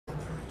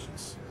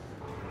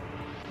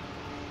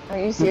Are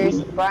you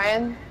serious,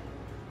 Brian?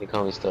 You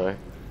call me Star.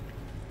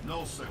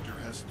 Null sector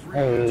has 3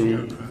 Hey.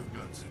 anti-aircraft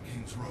guns at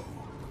King's Row.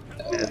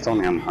 It's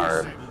only on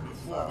hard.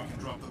 Before we can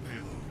drop the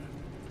payload.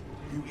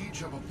 You each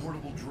have a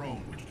portable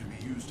drone which can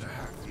be used to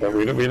hack the But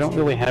we don't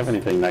really have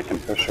anything that can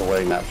push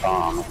away that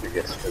bomb if it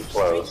gets too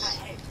close.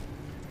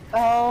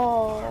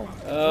 Oh.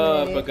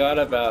 Oh, I forgot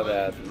about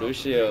that.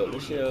 Lucio.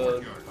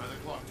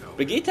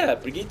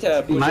 Brigitte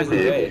pushes Might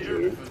be away. able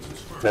to,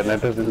 but that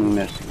doesn't mean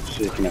that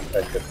she can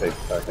affect a big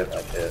target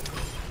like it.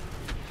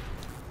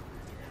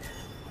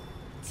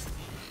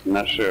 I'm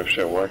not sure if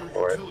she'll work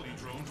for it.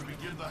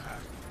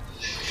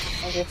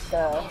 I just,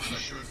 I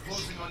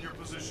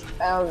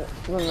don't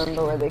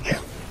remember where they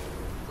come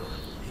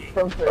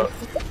from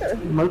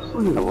first.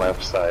 Mostly on the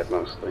left side,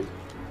 mostly.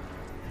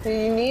 Do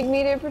you need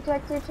me to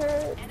protect your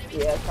turret?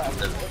 Yeah,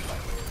 probably.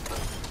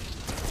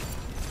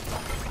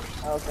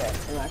 Okay,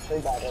 I'm actually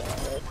better on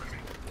this.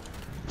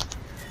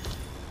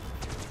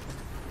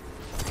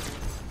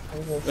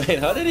 Wait,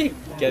 how did he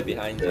get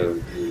behind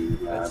you?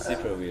 That's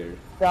super weird.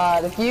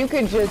 God, if you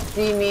could just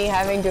see me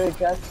having to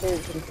adjust to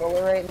the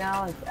controller right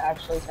now, it's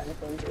actually kind of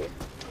cringy.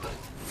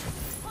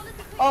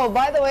 Oh,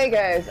 by the way,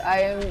 guys, I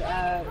am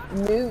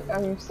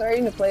I'm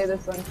starting to play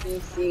this on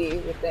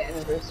PC with the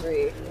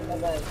anniversary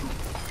event.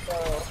 So,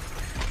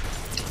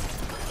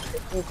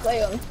 if you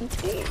play on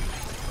PC,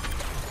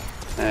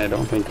 I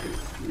don't think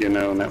you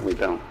know that we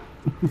don't.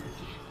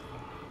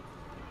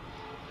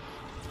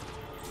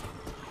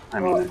 I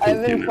mean, well,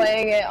 I've been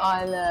playing it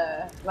on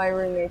my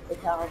roommate's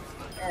account,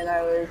 and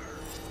I was.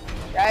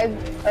 Guys,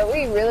 are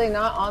we really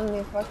not on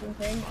the fucking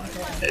thing?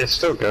 Okay. It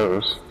still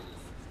goes.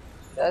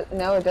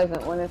 No, it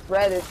doesn't. When it's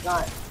red, it's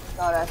not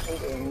actually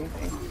doing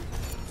anything.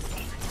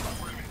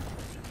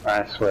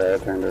 I swear I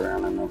turned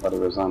around and nobody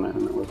was on it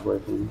and it was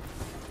working.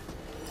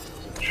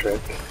 It's a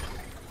trick.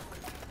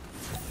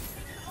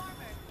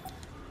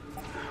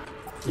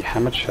 Yeah,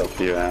 how much health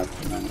do you have?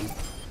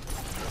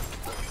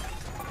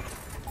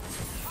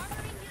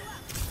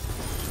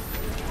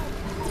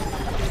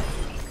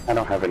 I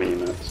don't have any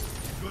units.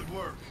 Good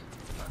work.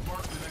 I've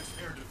marked the next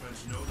air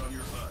defense node on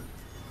your HUD.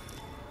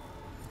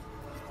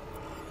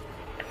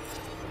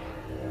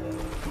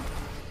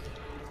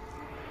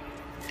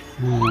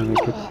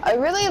 I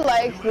really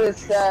like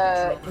this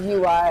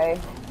UI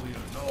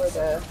for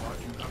the.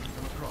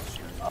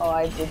 Oh,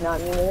 I did not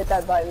mean to hit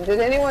that button. Did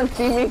anyone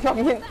see me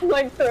fucking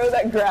like throw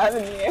that grab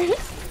in the air?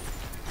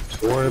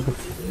 Orb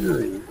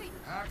Fury.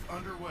 Hack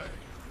underway.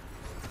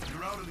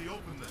 You're out in the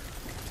open there.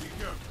 Be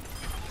careful.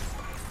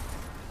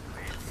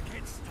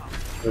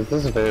 This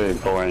is very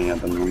boring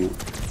at the moment.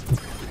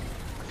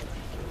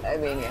 I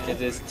mean, yeah.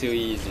 It is too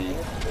easy.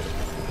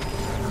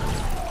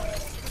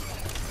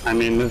 I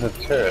mean, there's a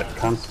turret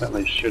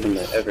constantly shooting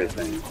at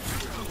everything.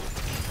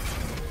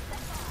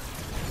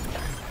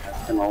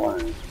 That's gonna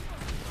learn.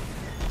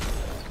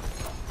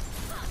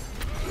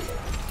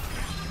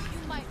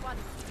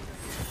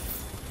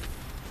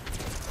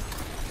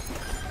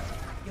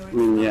 I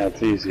mean, yeah,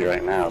 it's easy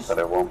right now, but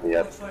it won't be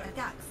at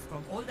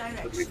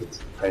we get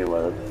some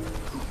payload.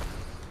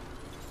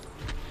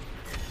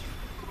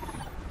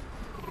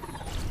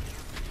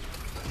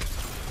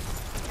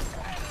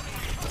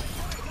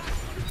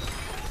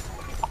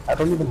 I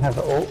don't even have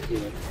an ult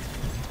yet.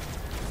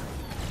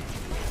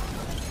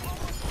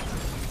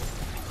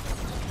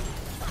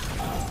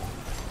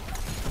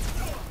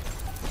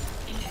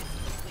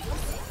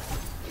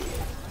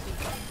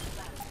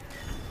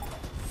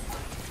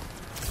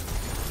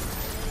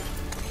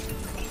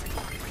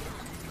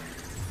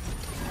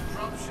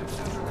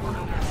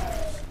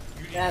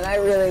 Man, I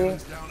really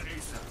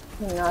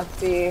cannot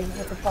see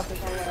what the fuck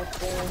is on my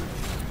screen.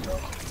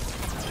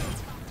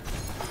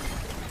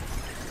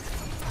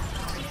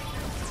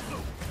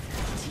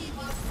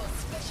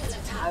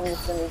 I'm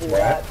just gonna do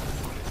that.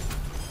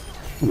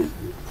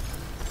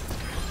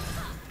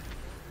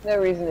 No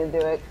reason to do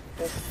it,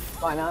 just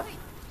why not?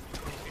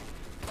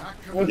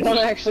 We don't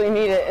actually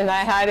need it, and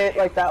I had it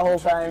like that whole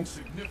time.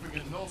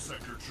 Significant null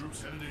sector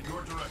troops headed in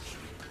your direction.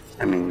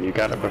 I mean, you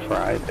got it before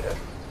I did.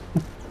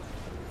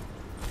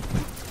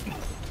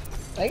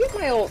 I get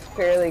my ult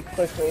fairly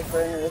quickly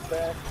for an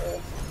Ursa,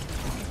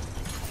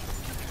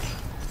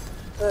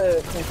 so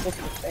it's a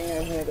consistent thing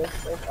I've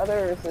noticed. Like,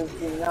 other Ursas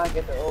do not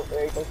get their ult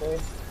very quickly.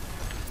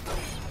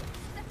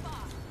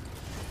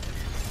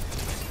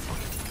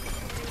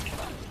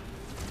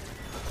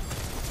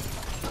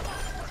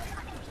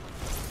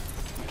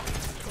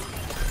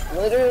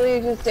 Literally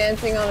just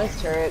dancing on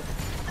his turret,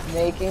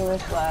 making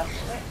this last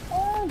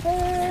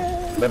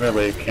forever.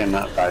 Literally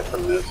cannot die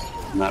from this.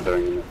 I'm not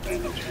doing enough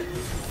damage.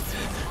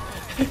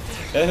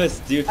 That was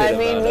stupid. I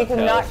mean, we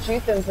can not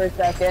shoot them for a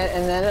second,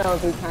 and then it'll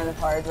be kind of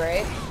hard,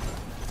 right?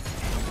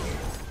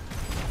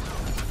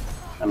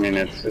 I mean,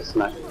 it's just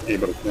not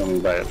able to kill me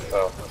by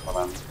itself, that's what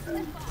I'm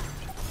saying.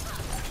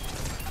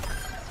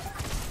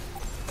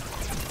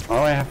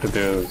 All I have to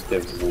do is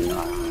give Zing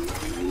armor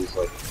and use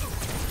like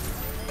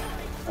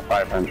a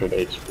 500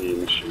 HP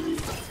machine.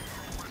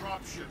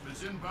 Dropship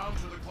is inbound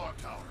to the clock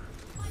tower.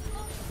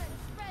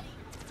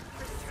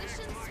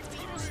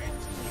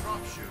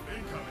 Dropship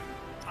incoming.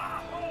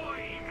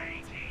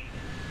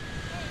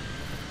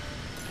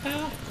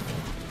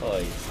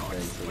 like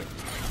very easily.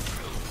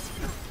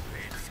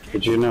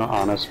 Did you know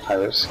Honest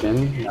Pirate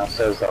Skin now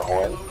says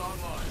ahoy?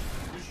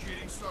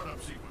 Initiating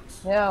startup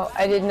sequence. No,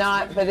 I did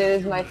not, but it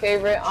is my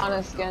favorite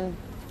Honest skin.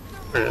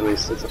 Or at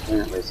least it's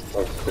apparently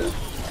supposed to.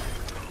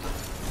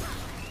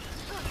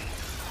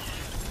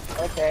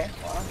 Okay,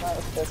 well, that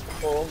was supposed to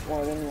pull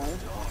more than one.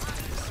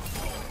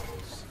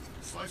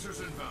 Slicers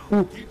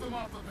inbound. Keep them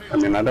off the I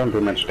payload. mean, I don't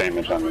do much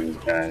damage on these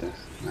guys.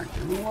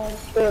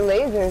 Their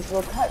lasers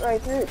will cut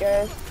right through it,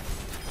 guys.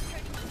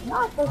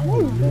 Not the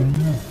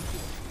lasers.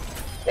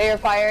 They are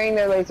firing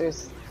their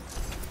lasers.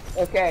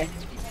 Okay,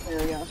 there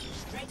we go.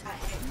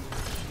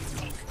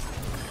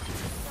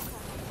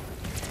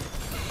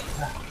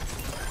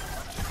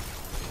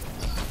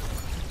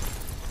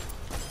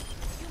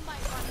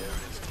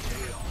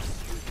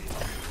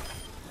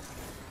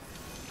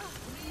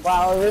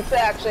 Wow, this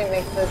actually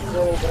makes this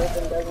really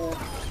broken, doesn't it?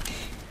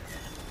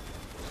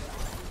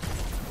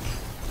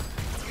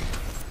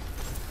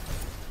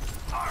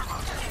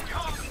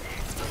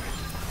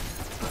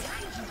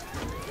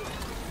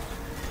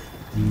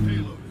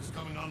 Payload is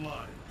coming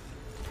online.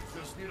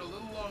 Just need a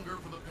little longer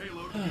for the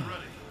payload to be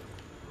ready.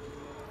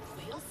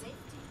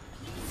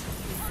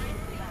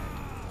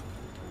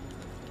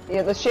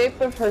 Yeah, the shape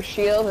of her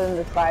shield and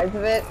the size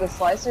of it, the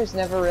slicers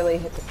never really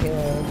hit the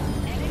payload.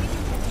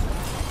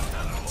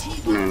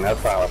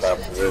 That's all about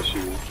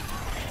position.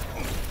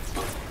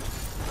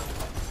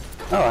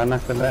 Oh, I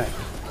knocked it back.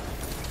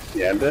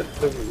 Yeah, that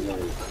doesn't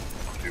really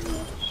do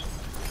much.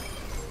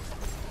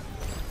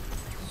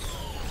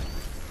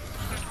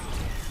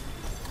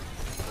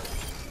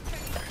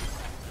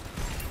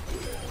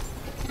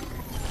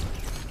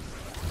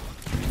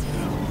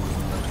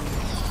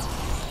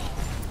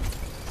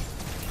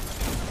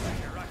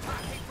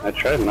 I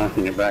tried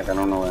knocking it back, I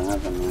don't know what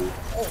happened there.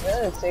 Oh,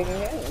 that is taking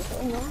damage.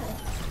 Oh no.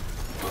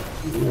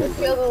 Let's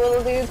kill the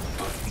little dudes.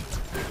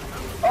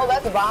 Oh,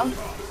 that's a bomb.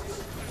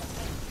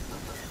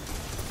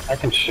 I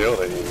can shield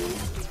it. There's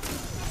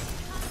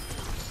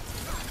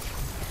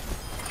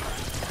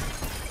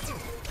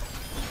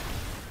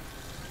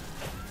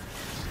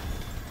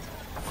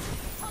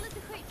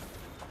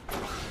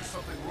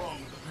something wrong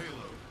with the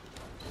payload.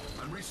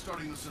 I'm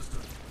restarting the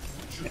system.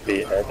 Should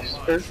The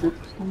expert?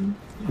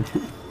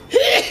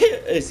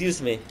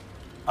 Excuse me.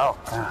 Oh,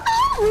 God.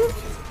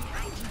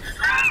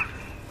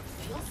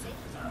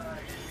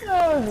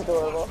 That was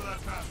adorable.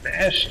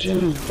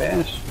 Bastion,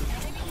 Bastion.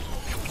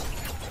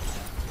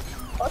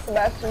 What's the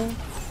Bastion?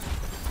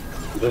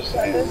 Just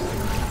saying.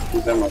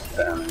 He's almost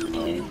down.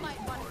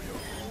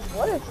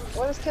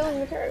 What is killing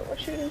the turret?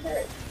 What's shooting the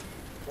turret?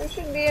 There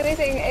shouldn't be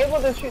anything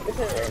able to shoot the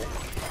turret.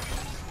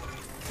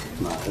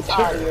 No, it's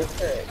Ah, your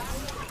turret.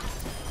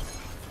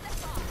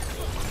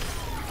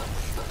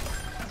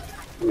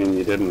 I mean,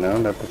 you didn't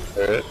know that the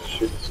turret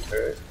shoots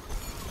turret?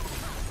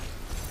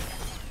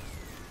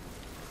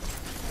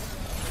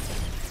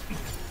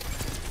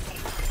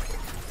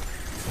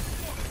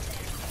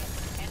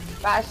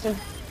 Bastion.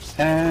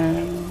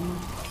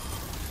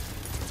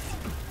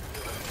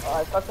 Oh,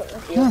 I fucked up my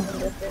shield and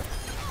missed it.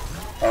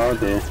 Oh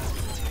dear.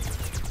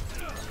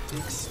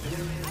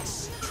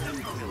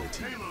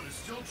 payload is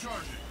still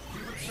charging.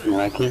 Keep it safe. I mean,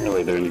 I can't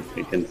really do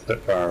anything against it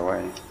far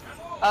away.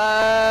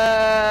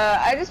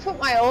 I just put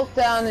my ult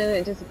down and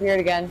it disappeared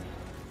again.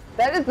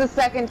 That is the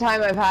second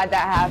time I've had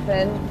that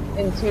happen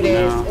in 2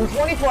 days. No. In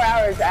 24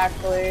 hours,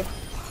 actually.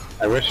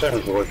 I wish I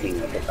was looking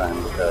at the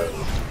time because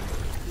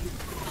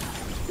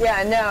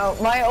Yeah, no,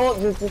 my ult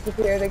just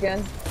disappeared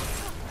again.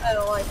 I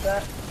don't like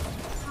that.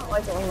 I don't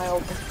like it when my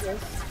ult disappears.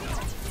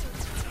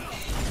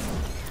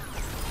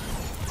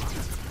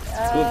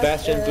 Boot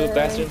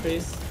Bastion,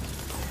 please.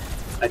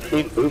 I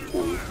keep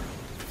booping.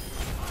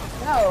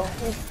 No,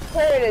 he's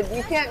turreted.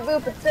 You can't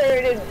boop a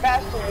turreted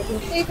Bastion. You can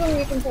sneak him,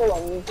 you can pull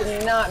him. You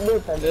cannot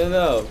boop him.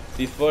 No.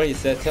 Before he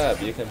sets up,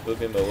 you can boop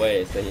him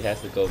away, so he has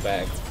to go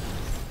back.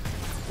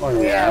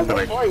 Well, yeah,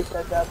 but before he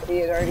sets up, but he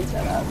had already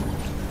set up.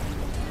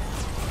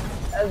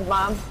 That was a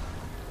bomb.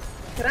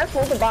 Can I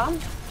pull the bomb?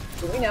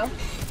 Do we know?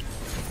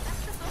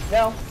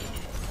 No.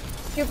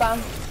 Shoot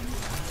bomb.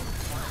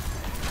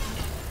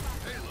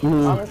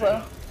 Bomb is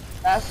low.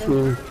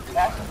 Bastion.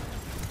 Bastion.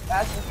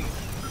 Bastion.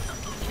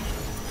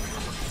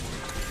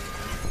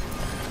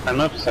 I'm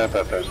upset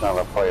that there's not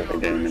a play of the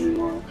game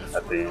anymore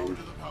at the end.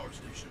 To the power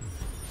station.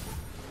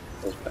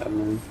 Those bad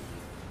men.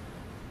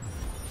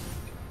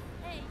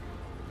 Hey,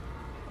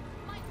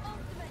 my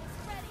ultimate is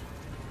ready.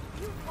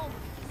 You won't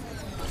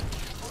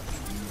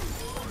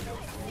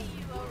see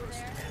you over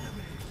there.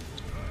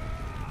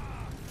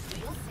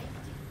 Real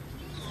safety.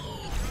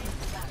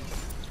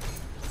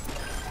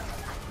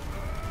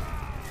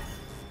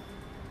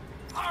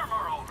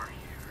 Armor over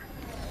here.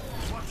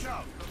 Watch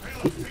out. The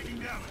payload's taking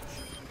damage.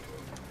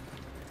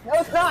 No,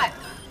 it's not.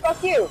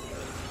 Fuck you.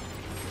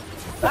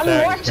 I'm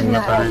Attack watching from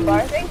that health behind.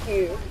 bar. Thank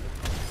you.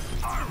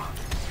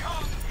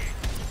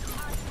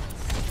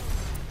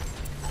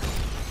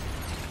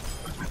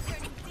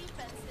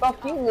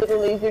 Fuck you, little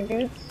laser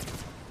dudes.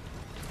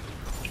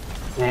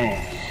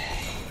 Defend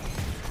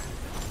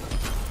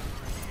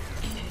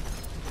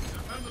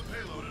the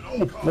payload at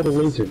What a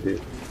laser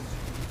dude.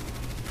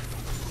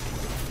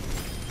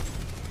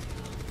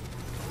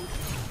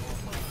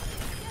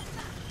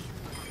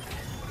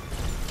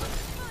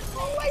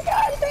 Oh my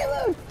god,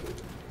 payload!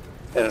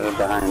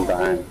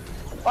 Behind.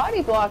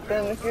 Body block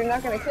them if you're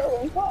not gonna kill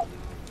them. Fuck.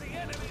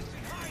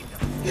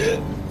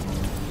 Team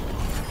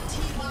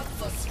up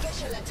for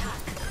special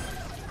attack.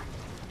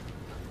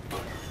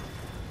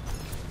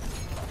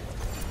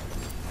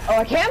 Oh,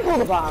 I can pull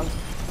the bomb!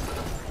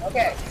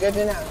 Okay, good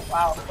to know.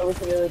 Wow, at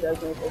least it really does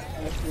make this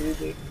kind of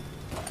easy.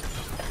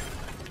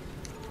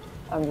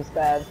 I'm just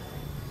bad.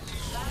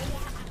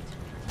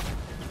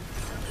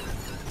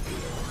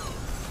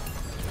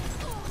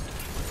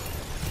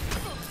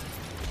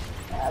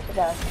 That's a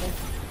bastard.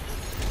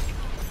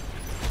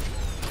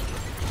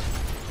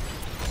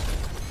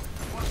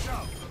 Watch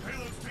out, the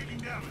payload's taking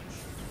damage.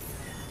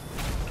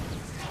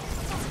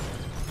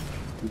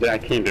 Yeah, I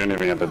can't do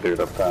anything at the dude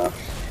up top.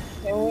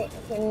 Can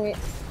we,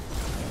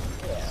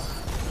 yeah.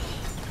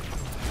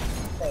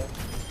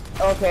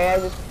 Okay, I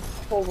just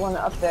pulled one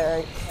up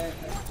there.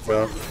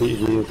 Well, he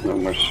has no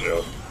more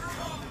shield.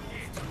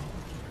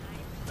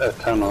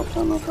 Tunnel.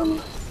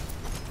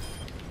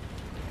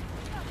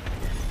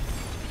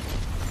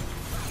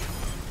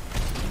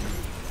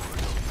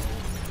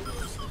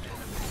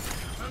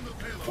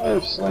 Oh,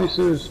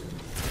 slices!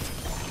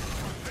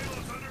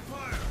 Payload's under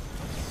fire.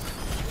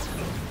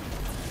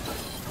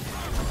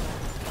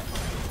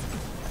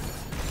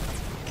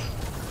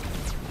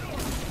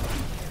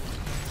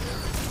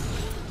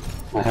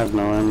 I have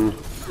no ammo.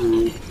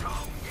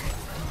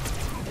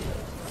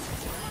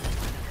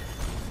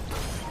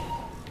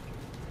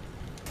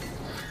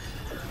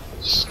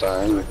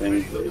 Starting with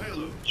anything.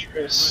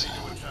 Trace. Ready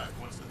to attack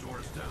once the door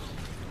is down.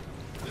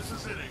 This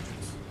is it,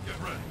 agents. Get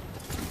ready.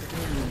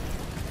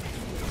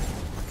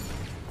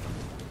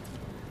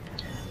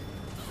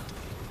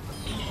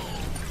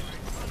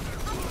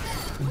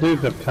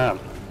 Dude's up top.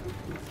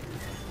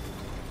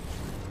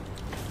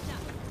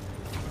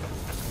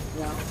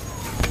 No.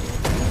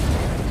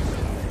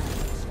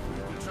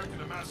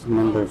 Detected a massive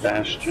Remember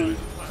Bastion.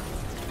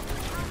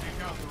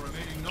 take out the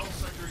remaining null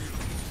sector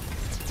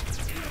units.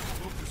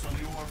 Focus on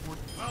the OR-4.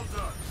 Well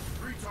done.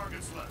 3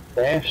 targets left.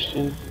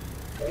 Bastion.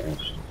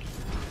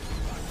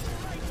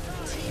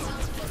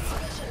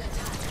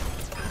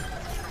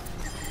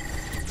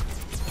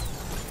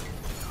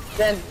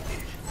 Then,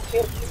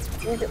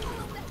 shoot.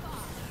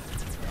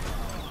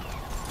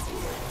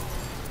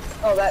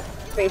 Oh, that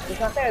space is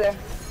not there.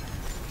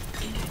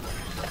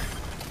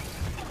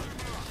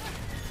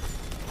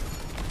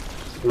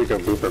 We go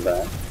booper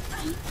back.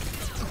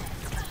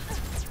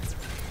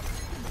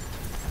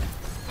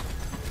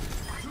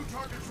 2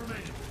 targets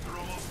remaining. They're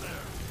almost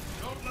there.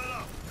 Don't let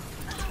up.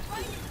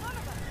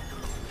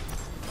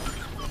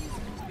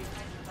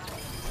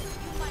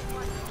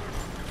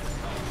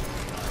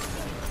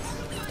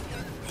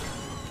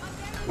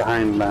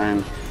 Behind.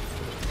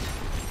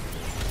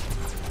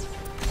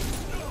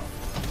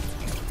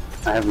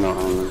 I have no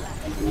armor.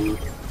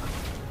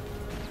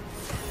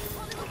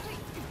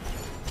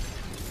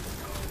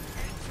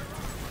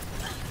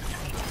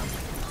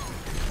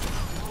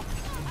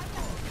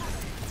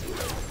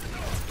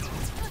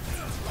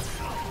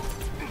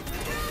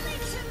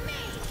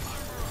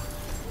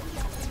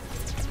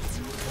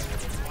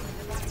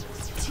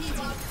 Team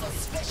up for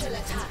special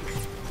attack.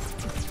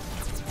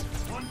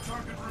 1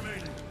 target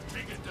remaining.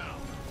 Take it down.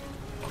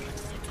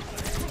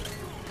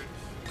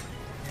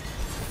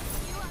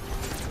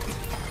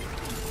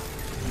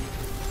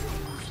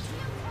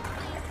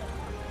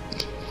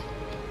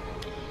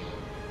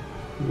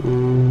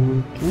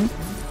 Okay.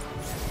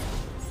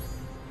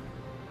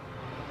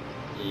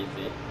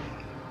 Easy.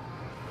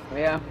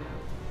 Yeah.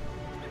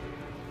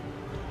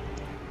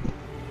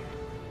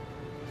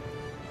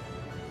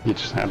 You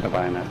just had to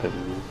buy that,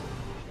 didn't you?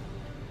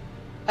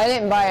 I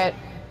didn't buy it,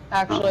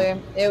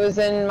 actually. It was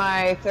in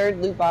my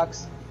 3rd loot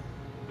box.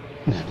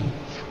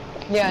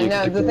 Yeah, You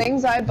no, could the go-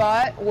 things I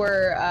bought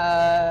were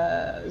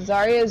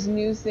Zarya's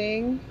new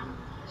thing,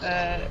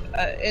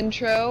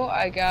 intro.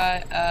 I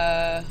got,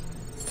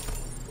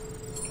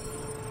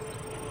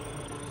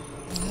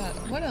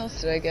 what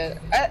else did I get?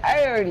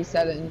 I already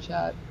said it in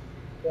chat.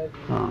 But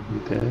Oh,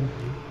 okay.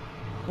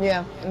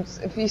 yeah,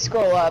 if you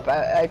scroll up,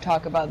 I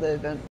talk about the event.